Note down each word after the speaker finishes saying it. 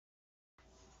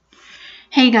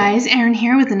Hey guys, Erin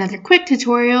here with another quick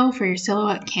tutorial for your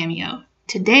Silhouette Cameo.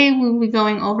 Today we'll be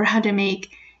going over how to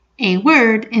make a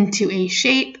word into a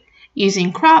shape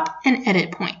using crop and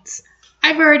edit points.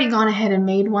 I've already gone ahead and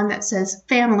made one that says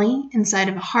family inside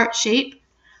of a heart shape,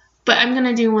 but I'm going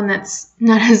to do one that's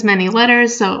not as many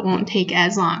letters so it won't take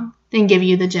as long, then give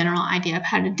you the general idea of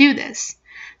how to do this.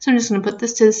 So I'm just going to put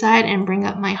this to the side and bring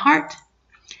up my heart.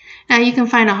 Now you can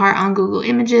find a heart on Google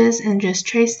Images and just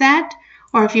trace that.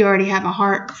 Or if you already have a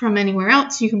heart from anywhere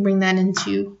else, you can bring that in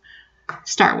to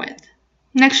start with.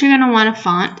 Next, you're going to want a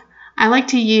font. I like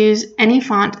to use any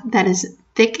font that is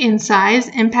thick in size.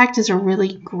 Impact is a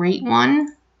really great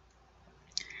one.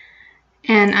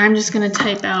 And I'm just going to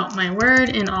type out my word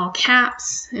in all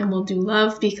caps, and we'll do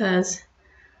love because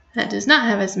that does not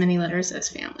have as many letters as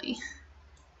family.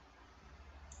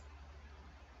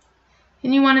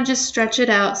 And you want to just stretch it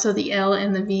out so the L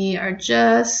and the V are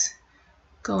just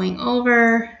going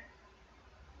over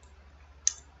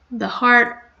the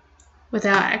heart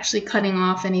without actually cutting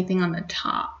off anything on the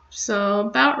top. So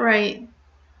about right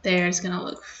there is going to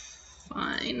look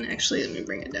fine. Actually, let me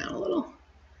bring it down a little.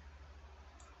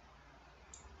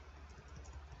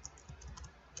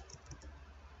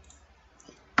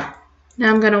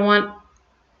 Now I'm going to want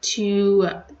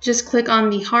to just click on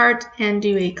the heart and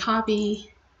do a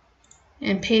copy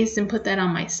and paste and put that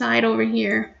on my side over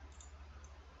here.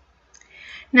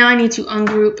 Now I need to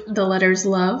ungroup the letters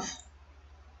love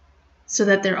so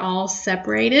that they're all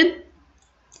separated.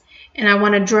 And I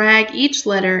want to drag each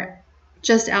letter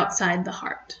just outside the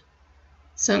heart.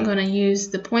 So I'm going to use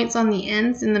the points on the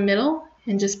ends in the middle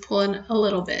and just pull in a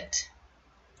little bit.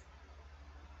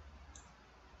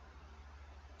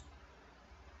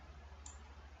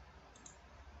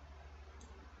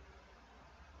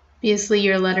 Obviously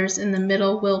your letters in the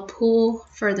middle will pull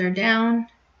further down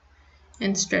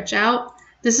and stretch out.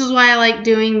 This is why I like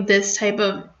doing this type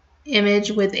of image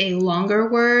with a longer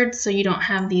word so you don't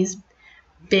have these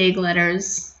big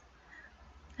letters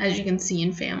as you can see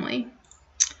in family.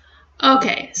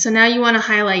 Okay, so now you want to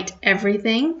highlight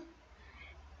everything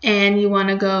and you want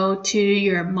to go to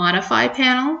your modify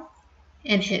panel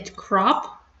and hit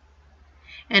crop,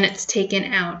 and it's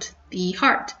taken out the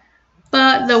heart.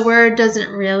 But the word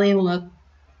doesn't really look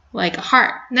like a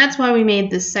heart. And that's why we made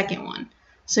this second one.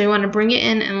 So you want to bring it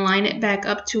in and line it back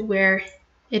up to where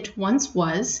it once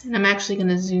was. And I'm actually going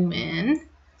to zoom in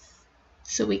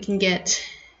so we can get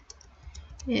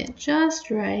it just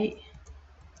right.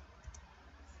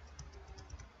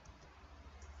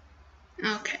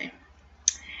 Okay,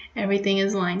 everything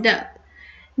is lined up.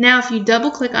 Now if you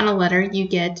double click on a letter, you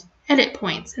get edit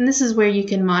points. And this is where you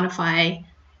can modify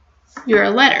your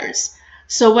letters.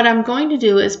 So what I'm going to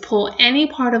do is pull any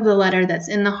part of the letter that's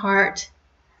in the heart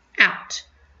out.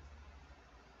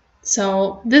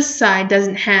 So this side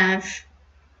doesn't have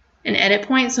an edit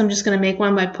point, so I'm just going to make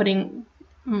one by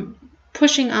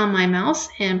pushing on my mouse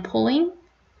and pulling.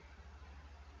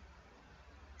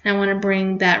 And I want to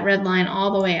bring that red line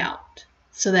all the way out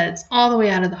so that it's all the way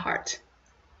out of the heart.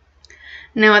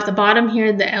 Now at the bottom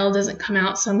here, the L doesn't come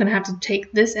out, so I'm going to have to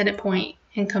take this edit point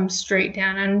and come straight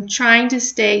down. I'm trying to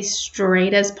stay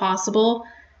straight as possible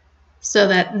so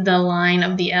that the line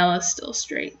of the L is still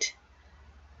straight.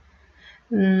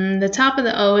 The top of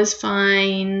the O is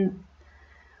fine.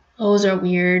 O's are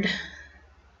weird. I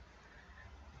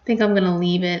think I'm going to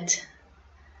leave it.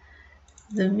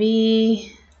 The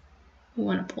V, we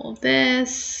want to pull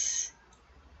this.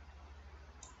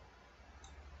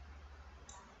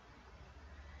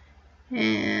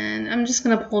 And I'm just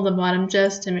going to pull the bottom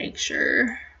just to make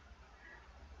sure.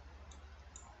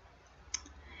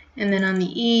 And then on the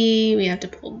E, we have to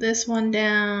pull this one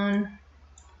down.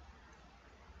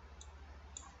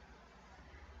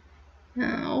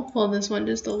 I'll pull this one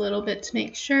just a little bit to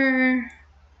make sure.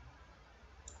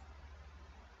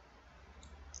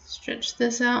 Stretch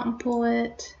this out and pull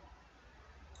it.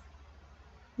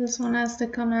 This one has to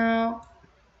come out.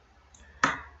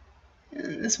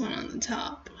 And this one on the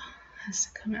top has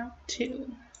to come out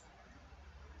too.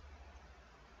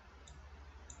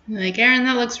 Like, Erin,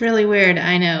 that looks really weird.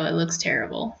 I know, it looks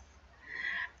terrible.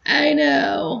 I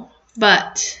know.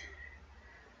 But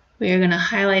we are going to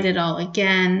highlight it all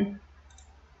again.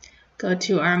 Go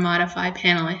to our modify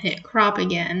panel and hit crop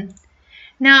again.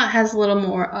 Now it has a little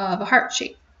more of a heart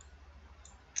shape.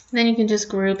 Then you can just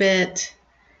group it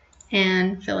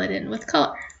and fill it in with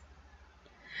color.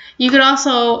 You could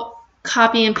also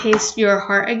copy and paste your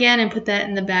heart again and put that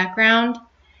in the background,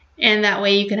 and that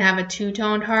way you can have a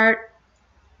two-toned heart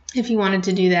if you wanted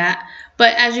to do that.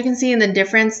 But as you can see in the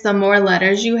difference, the more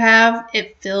letters you have,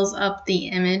 it fills up the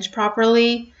image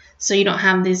properly. so you don't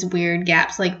have these weird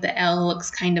gaps like the L looks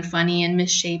kind of funny and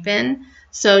misshapen.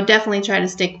 So definitely try to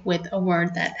stick with a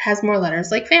word that has more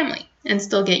letters like family and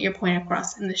still get your point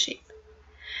across in the shape.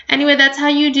 Anyway, that's how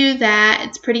you do that.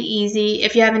 It's pretty easy.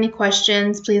 If you have any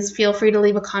questions, please feel free to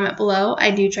leave a comment below. I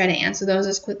do try to answer those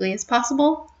as quickly as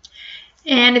possible.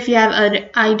 And if you have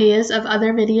ideas of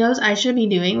other videos I should be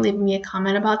doing, leave me a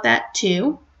comment about that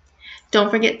too.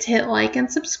 Don't forget to hit like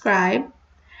and subscribe.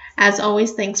 As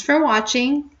always, thanks for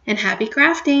watching and happy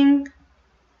crafting!